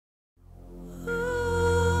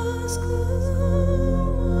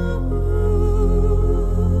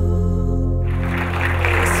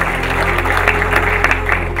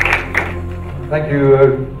Thank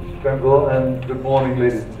you, Granville, and good morning,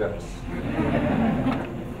 ladies and gents.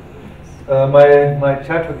 My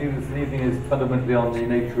chat with you this evening is fundamentally on the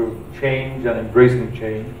nature of change and embracing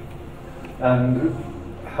change, and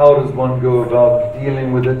how does one go about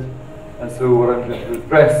dealing with it. And so what I'm going to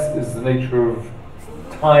address is the nature of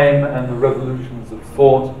time and the revolutions of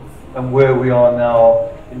thought, and where we are now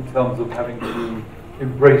in terms of having to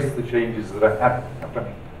embrace the changes that are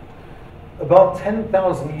happening. About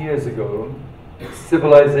 10,000 years ago,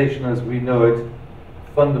 civilization as we know it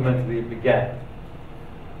fundamentally began.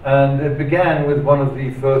 And it began with one of the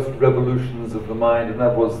first revolutions of the mind, and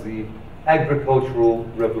that was the agricultural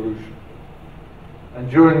revolution. And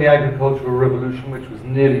during the agricultural revolution, which was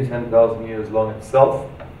nearly 10,000 years long itself,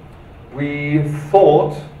 we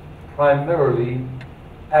thought primarily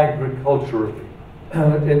agriculturally.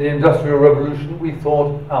 In the Industrial Revolution, we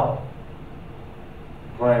thought how?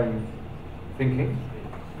 Prime thinking?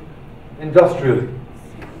 Industrially.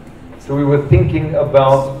 So we were thinking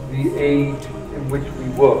about the age in which we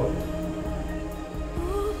were.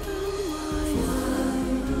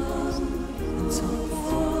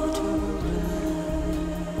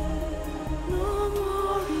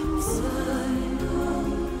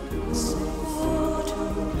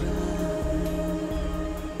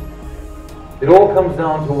 It all comes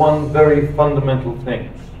down to one very fundamental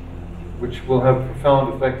thing, which will have a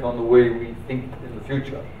profound effect on the way we think in the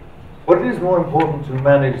future. What is more important to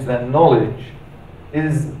manage than knowledge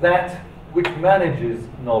is that which manages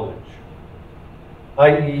knowledge,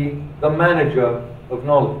 i.e. the manager of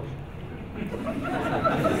knowledge.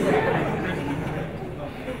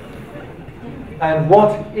 And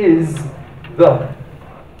what is the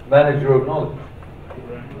manager of knowledge?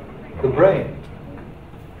 The brain.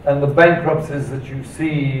 And the bankruptcies that you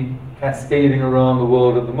see cascading around the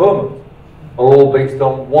world at the moment are all based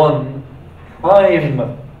on one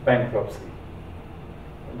prime bankruptcy.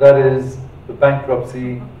 That is the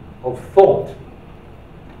bankruptcy of thought.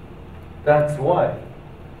 That's why.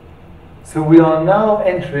 So we are now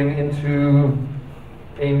entering into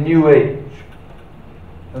a new age.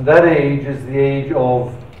 And that age is the age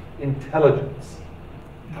of intelligence.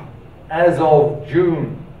 As of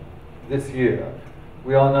June this year,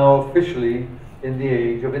 we are now officially in the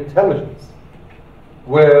age of intelligence,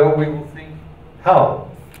 where we will think how?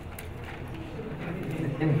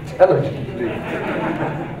 Intelligently.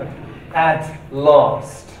 At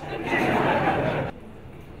last.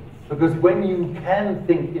 Because when you can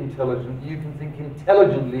think intelligently, you can think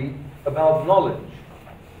intelligently about knowledge,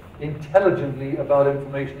 intelligently about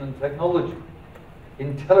information and technology,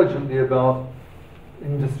 intelligently about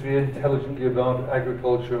industry, intelligently about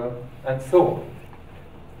agriculture, and so on.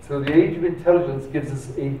 So the age of intelligence gives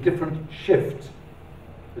us a different shift,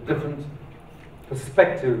 a different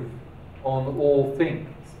perspective on all things.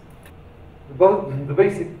 The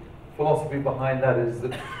basic philosophy behind that is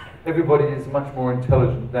that everybody is much more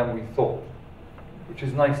intelligent than we thought, which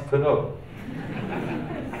is nice to know,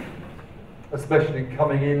 especially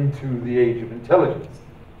coming into the age of intelligence.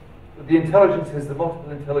 But the intelligences, the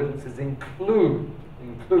multiple intelligences include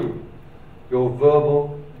your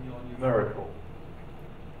verbal and your numerical.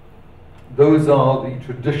 Those are the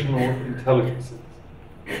traditional intelligences.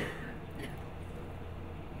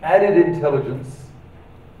 Added intelligence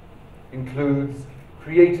includes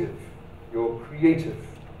your creative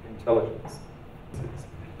intelligence.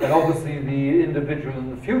 And obviously the individual in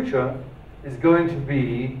the future is going to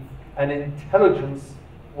be an intelligence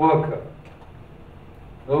worker.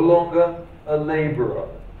 No longer a laborer.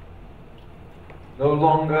 No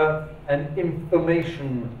longer an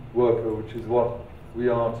information worker, which is what we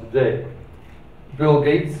are today. Bill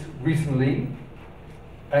Gates recently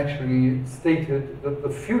actually stated that the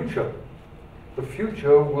future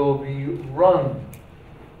will be run,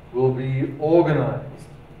 will be organized,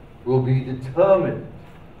 will be determined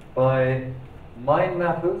by mind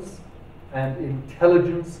mappers and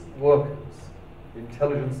intelligence workers,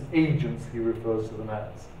 intelligence agents he refers to them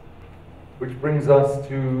as. Which brings us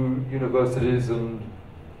to universities and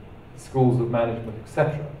schools of management,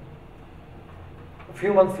 etc. A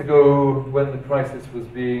few months ago, when the crisis was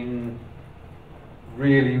being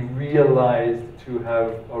really realized to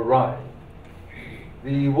have arrived,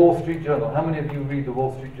 the Wall Street Journal, how many of you read the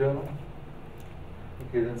Wall Street Journal?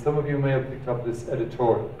 Okay, then some of you may have picked up this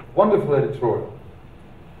editorial, wonderful editorial.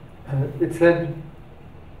 It said,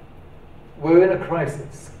 we're in a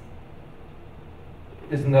crisis.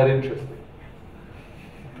 Isn't that interesting?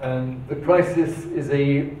 And the crisis is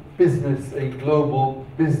a global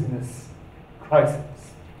business crisis.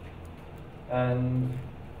 And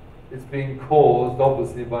it's being caused,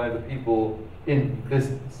 obviously, by the people in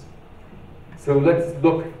business. So let's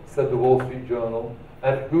look, said the Wall Street Journal,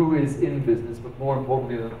 at who is in business, but more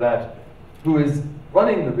importantly than that, who is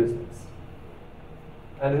running the business.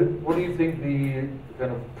 And what do you think the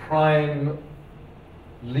kind of prime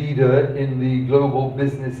leader in the global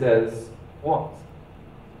business as was?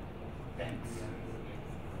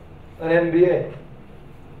 An MBA,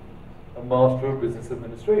 a Master of Business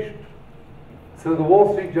Administration. So the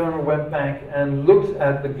Wall Street Journal went back and looked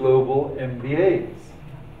at the global MBAs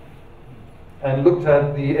and looked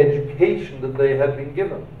at the education that they had been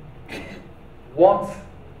given. What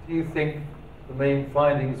do you think the main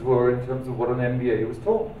findings were in terms of what an MBA was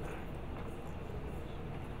taught?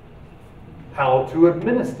 How to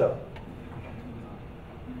administer.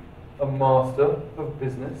 A Master of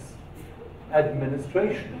Business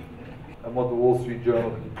Administration. And what the Wall Street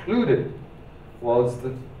Journal concluded was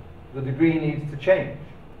that the degree needs to change.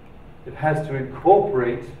 It has to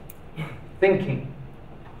incorporate thinking.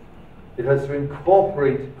 It has to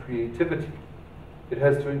incorporate creativity. It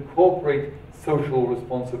has to incorporate social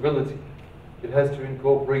responsibility. It has to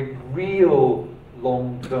incorporate real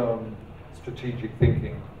long-term strategic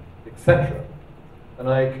thinking, etc. And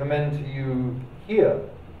I commend to you here,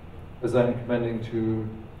 as I'm commending to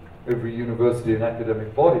every university and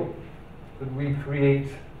academic body, that we create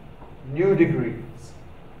new degrees,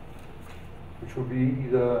 which will be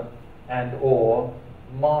either and or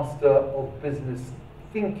Master of Business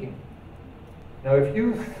Thinking. Now, if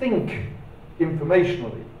you think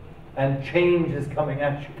informationally and change is coming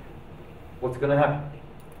at you, what's going to happen?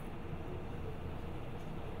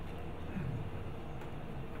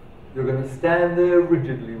 You're going to stand there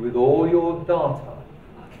rigidly with all your data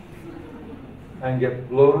and get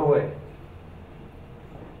blown away.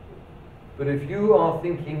 But if you are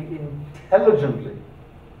thinking intelligently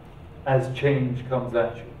as change comes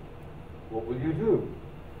at you, what will you do?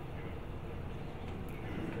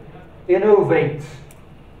 Innovate.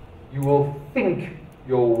 You will think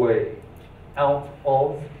your way out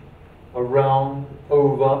of, around,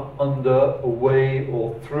 over, under, away,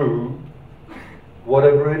 or through,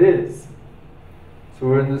 whatever it is. So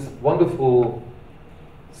we're in this wonderful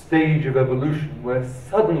stage of evolution where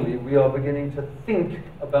suddenly we are beginning to think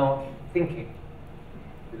about thinking.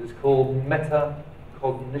 It is called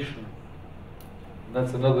metacognition. And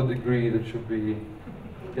that's another degree that should be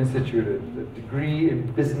instituted, a degree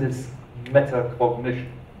in business metacognition.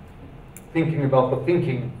 Thinking about the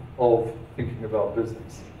thinking of thinking about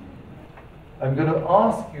business. I'm going to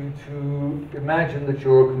ask you to imagine that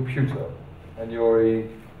you're a computer and you're a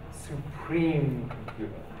supreme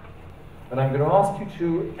computer. And I'm going to ask you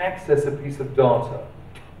to access a piece of data.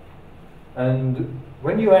 And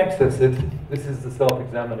when you access it, this is the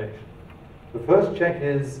self-examination. The first check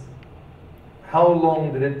is, how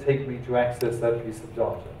long did it take me to access that piece of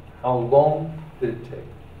data? How long did it take?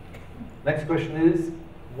 Next question is,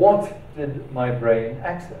 what did my brain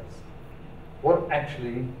access? What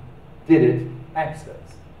actually did it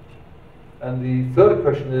access? And the third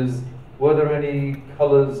question is, were there any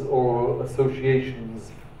colors or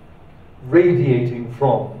associations radiating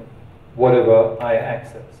from whatever I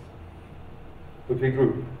accessed? Okay,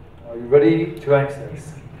 group, are you ready to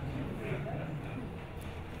access?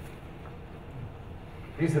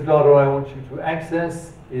 The piece of data I want you to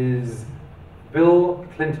access is Bill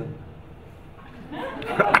Clinton.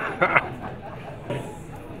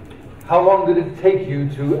 How long did it take you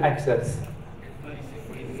to access?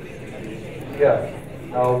 Yeah.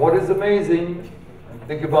 Now, what is amazing, and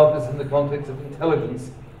think about this in the context of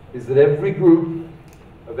intelligence, is that every group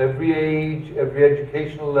of every age, every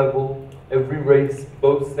educational level, every race,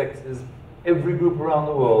 both sexes, every group around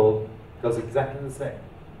the world does exactly the same.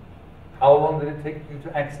 How long did it take you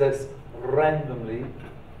to access randomly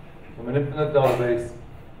from an infinite database,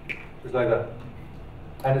 just like that?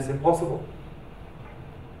 And it's impossible.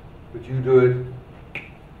 But you do it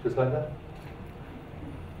just like that.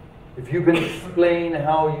 If you can explain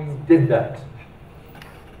how you did that,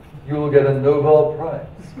 you will get a Nobel Prize.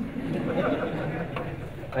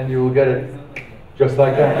 And you will get it just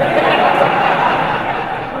like that.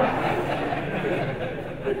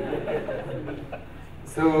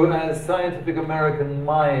 So as Scientific American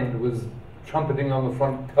Mind was trumpeting on the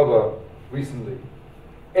front cover recently,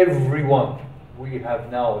 everyone we have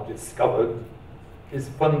now discovered is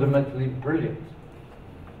fundamentally brilliant.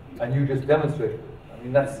 And you just demonstrated it. I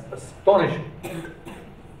mean, that's astonishing.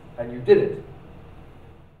 And you did it.